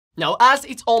Now, as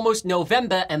it's almost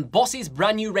November and Boss's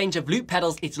brand new range of loop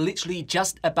pedals is literally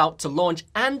just about to launch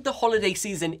and the holiday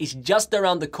season is just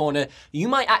around the corner, you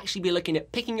might actually be looking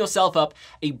at picking yourself up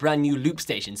a brand new loop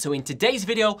station. So in today's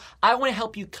video, I want to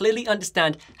help you clearly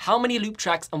understand how many loop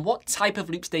tracks and what type of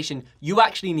loop station you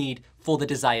actually need for the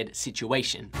desired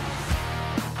situation.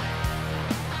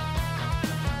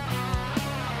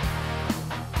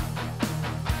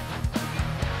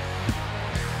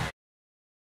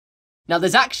 Now,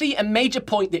 there's actually a major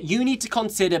point that you need to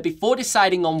consider before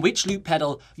deciding on which loop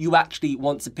pedal you actually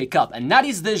want to pick up, and that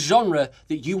is the genre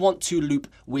that you want to loop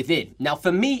within. Now,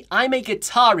 for me, I'm a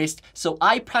guitarist, so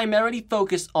I primarily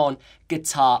focus on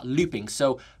guitar looping.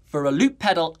 So for a loop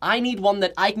pedal, I need one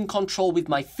that I can control with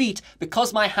my feet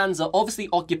because my hands are obviously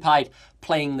occupied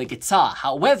playing the guitar.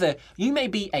 However, you may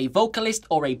be a vocalist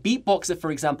or a beatboxer,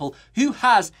 for example, who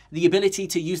has the ability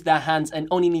to use their hands and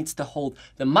only needs to hold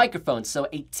the microphone. So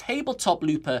a tabletop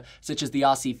looper such as the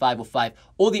RC505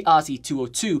 or the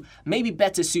RC202 may be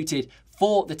better suited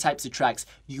for the types of tracks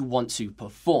you want to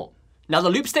perform. Now, the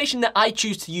loop station that I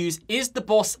choose to use is the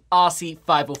Boss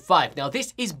RC505. Now,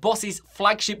 this is Boss's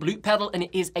flagship loop pedal, and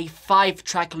it is a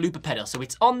 5-track looper pedal. So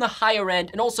it's on the higher end,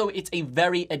 and also it's a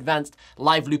very advanced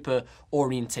live looper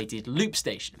orientated loop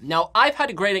station. Now, I've had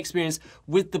a great experience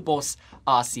with the Boss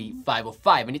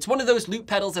RC505, and it's one of those loop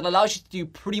pedals that allows you to do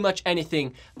pretty much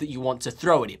anything that you want to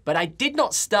throw at it. But I did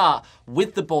not start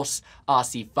with the Boss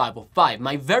RC505.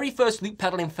 My very first loop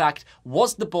pedal, in fact,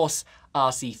 was the Boss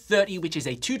RC30, which is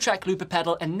a 2-track looper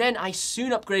pedal, and then I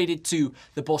soon upgraded to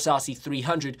the Boss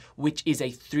RC300, which is a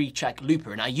 3-track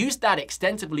looper. And I used that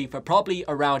extensively for probably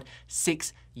around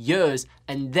 6 years,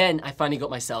 and then I finally got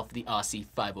myself the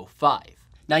RC505.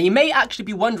 Now, you may actually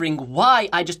be wondering why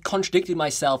I just contradicted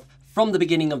myself from the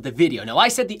beginning of the video. Now, I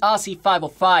said the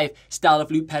RC505 style of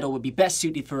loop pedal would be best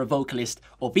suited for a vocalist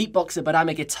or beatboxer, but I'm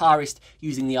a guitarist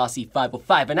using the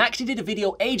RC505. And I actually did a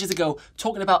video ages ago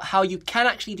talking about how you can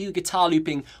actually do guitar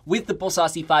looping with the Boss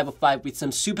RC505 with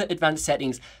some super advanced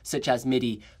settings such as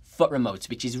MIDI foot remotes,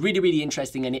 which is really, really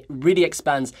interesting, and it really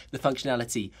expands the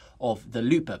functionality of the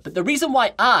looper. But the reason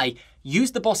why I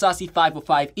use the Boss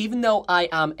RC505, even though I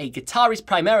am a guitarist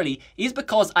primarily, is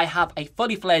because I have a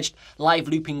fully fledged live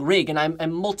looping rig and I'm a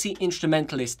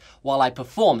multi-instrumentalist while I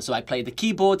perform. So I play the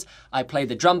keyboards, I play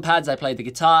the drum pads, I play the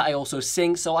guitar, I also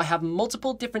sing. So I have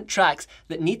multiple different tracks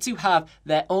that need to have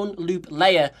their own loop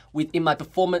layer within my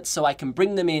performance so I can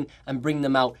bring them in and bring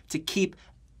them out to keep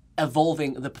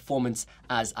evolving the performance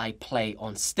as I play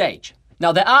on stage.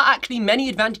 Now, there are actually many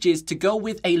advantages to go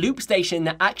with a loop station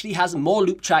that actually has more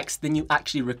loop tracks than you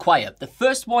actually require. The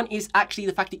first one is actually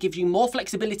the fact it gives you more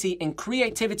flexibility and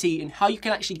creativity in how you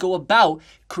can actually go about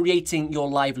creating your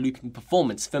live looping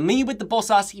performance. For me, with the Boss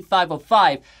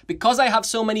RC505, because I have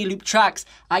so many loop tracks,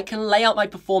 I can lay out my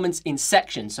performance in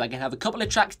sections. So I can have a couple of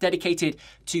tracks dedicated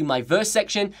to my verse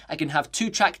section. I can have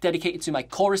 2 tracks dedicated to my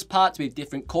chorus parts with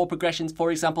different chord progressions, for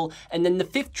example. And then the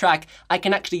 5th track I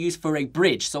can actually use for a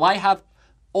bridge. So I have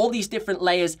all these different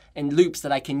layers and loops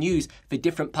that I can use for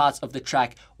different parts of the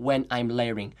track when I'm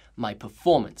layering my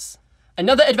performance.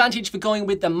 Another advantage for going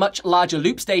with a much larger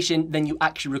loop station than you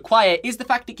actually require is the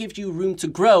fact it gives you room to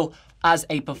grow as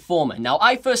a performer. Now,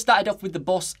 I first started off with the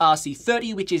Boss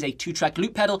RC30, which is a 2-track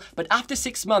loop pedal, but after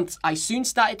 6 months, I soon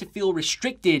started to feel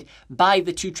restricted by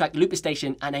the 2-track looper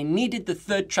station, and I needed the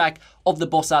 3rd track of the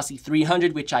Boss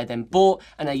RC300, which I then bought,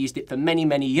 and I used it for many,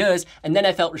 many years, and then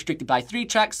I felt restricted by 3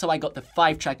 tracks, so I got the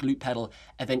 5-track loop pedal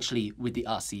eventually with the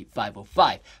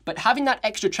RC505. But having that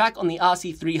extra track on the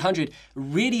RC300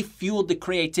 really fueled the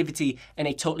creativity in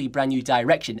a totally brand new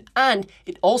direction, and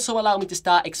it also allowed me to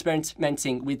start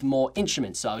experimenting with more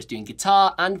instruments. So I was doing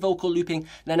guitar and vocal looping,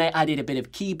 then I added a bit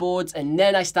of keyboards, and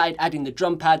then I started adding the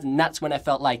drum pads, and that's when I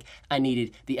felt like I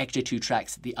needed the extra 2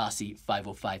 tracks the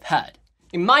RC505 had.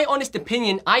 In my honest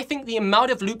opinion, I think the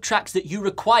amount of loop tracks that you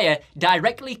require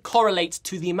directly correlates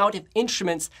to the amount of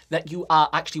instruments that you are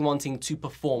actually wanting to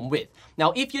perform with.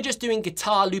 Now, if you're just doing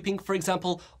guitar looping, for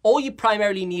example, all you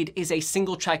primarily need is a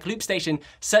single-track loop station,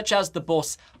 such as the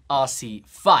Boss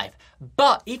RC5.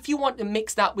 But if you want to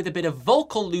mix that with a bit of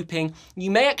vocal looping, you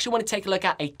may actually want to take a look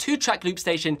at a 2-track loop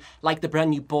station like the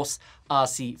brand new Boss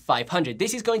RC500.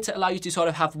 This is going to allow you to sort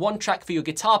of have 1 track for your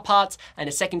guitar parts and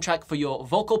a 2nd track for your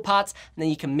vocal parts, and then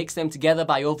you can mix them together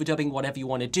by overdubbing, whatever you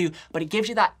want to do. But it gives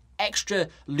you that extra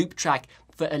loop track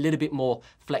for a little bit more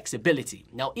flexibility.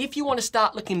 Now, if you want to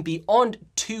start looking beyond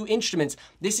 2 instruments,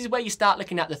 this is where you start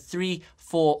looking at the 3,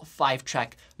 4, 5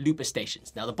 track looper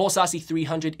stations. Now, the Boss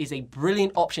RC300 is a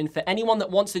brilliant option for anyone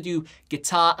that wants to do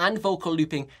guitar and vocal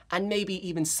looping, and maybe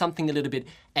even something a little bit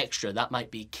extra. That might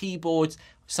be keyboards,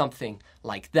 something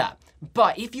like that.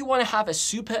 But if you want to have a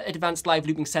super advanced live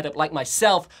looping setup like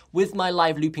myself with my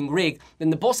live looping rig, then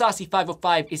the Boss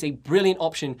RC505 is a brilliant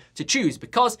option to choose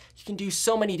because you can do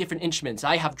so many different instruments.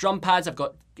 I have drum pads, I've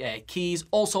got keys,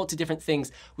 all sorts of different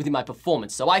things within my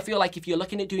performance. So I feel like if you're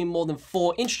looking at doing more than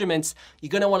 4 instruments, you're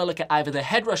going to want to look at either the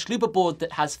Headrush looper board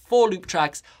that has 4 loop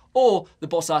tracks or the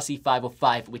Boss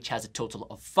RC505, which has a total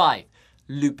of 5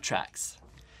 loop tracks.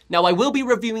 Now, I will be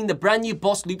reviewing the brand new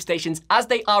Boss loop stations as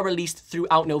they are released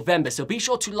throughout November, so be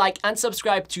sure to like and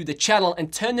subscribe to the channel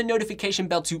and turn the notification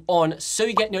bell to on so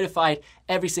you get notified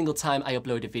every single time I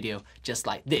upload a video just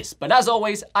like this. But as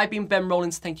always, I've been Ben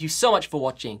Rowlands, thank you so much for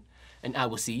watching, and I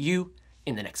will see you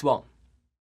in the next one.